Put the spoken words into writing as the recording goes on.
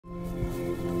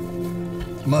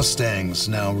Mustangs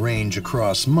now range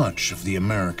across much of the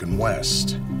American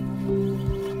West.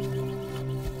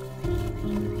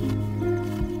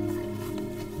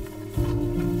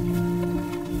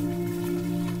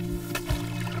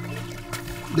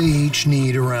 They each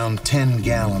need around 10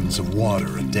 gallons of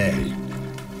water a day.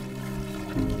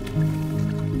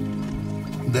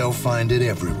 They'll find it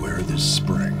everywhere this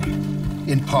spring,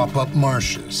 in pop-up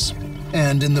marshes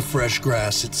and in the fresh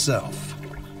grass itself,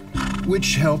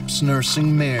 which helps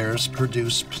nursing mares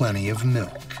produce plenty of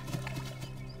milk.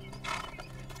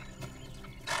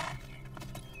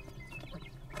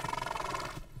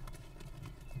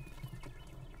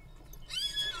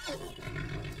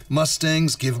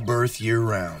 Mustangs give birth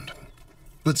year-round,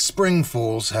 but spring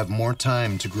foals have more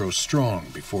time to grow strong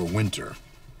before winter.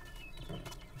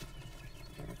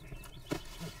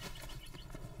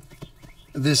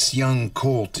 This young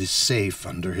colt is safe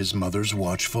under his mother's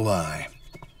watchful eye.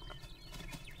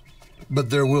 But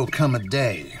there will come a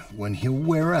day when he'll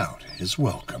wear out his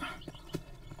welcome.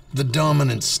 The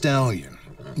dominant stallion,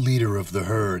 leader of the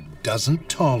herd, doesn't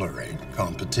tolerate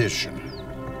competition.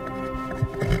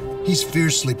 He's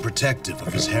fiercely protective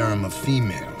of his harem of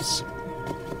females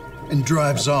and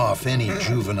drives off any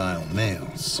juvenile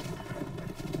males.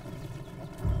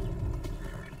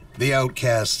 The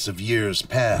outcasts of years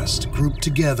past group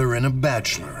together in a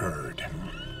bachelor herd.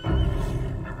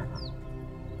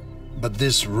 But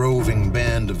this roving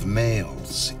band of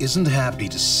males isn't happy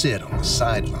to sit on the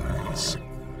sidelines.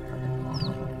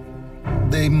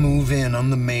 They move in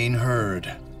on the main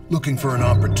herd, looking for an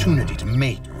opportunity to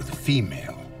mate with a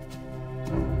female.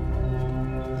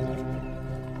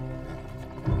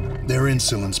 Their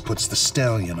insolence puts the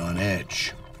stallion on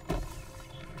edge.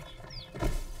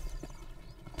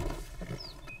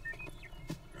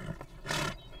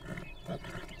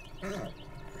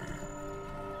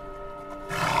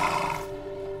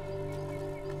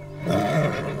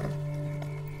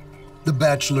 The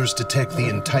bachelors detect the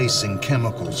enticing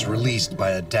chemicals released by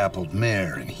a dappled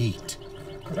mare in heat.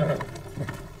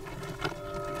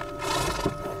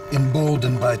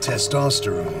 Emboldened by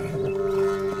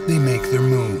testosterone, they make their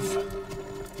move.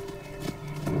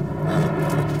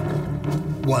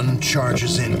 One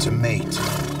charges in to mate.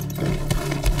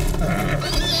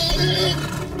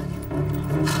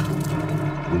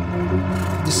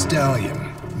 The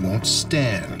stallion won't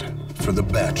stand for the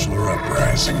bachelor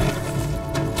uprising.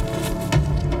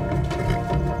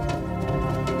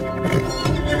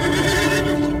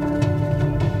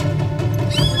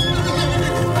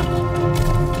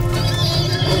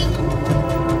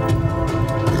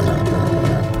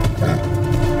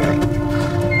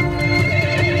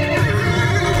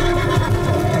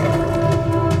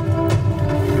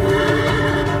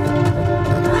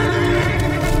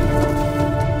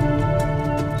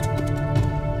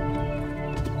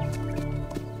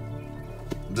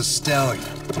 The stallion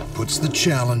puts the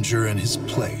challenger in his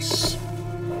place,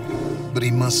 but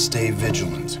he must stay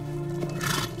vigilant.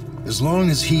 As long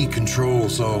as he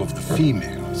controls all of the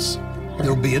females,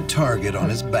 there'll be a target on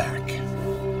his back.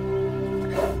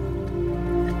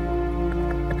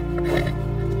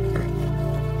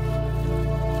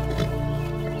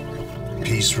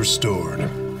 Peace restored.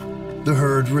 The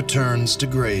herd returns to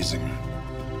grazing.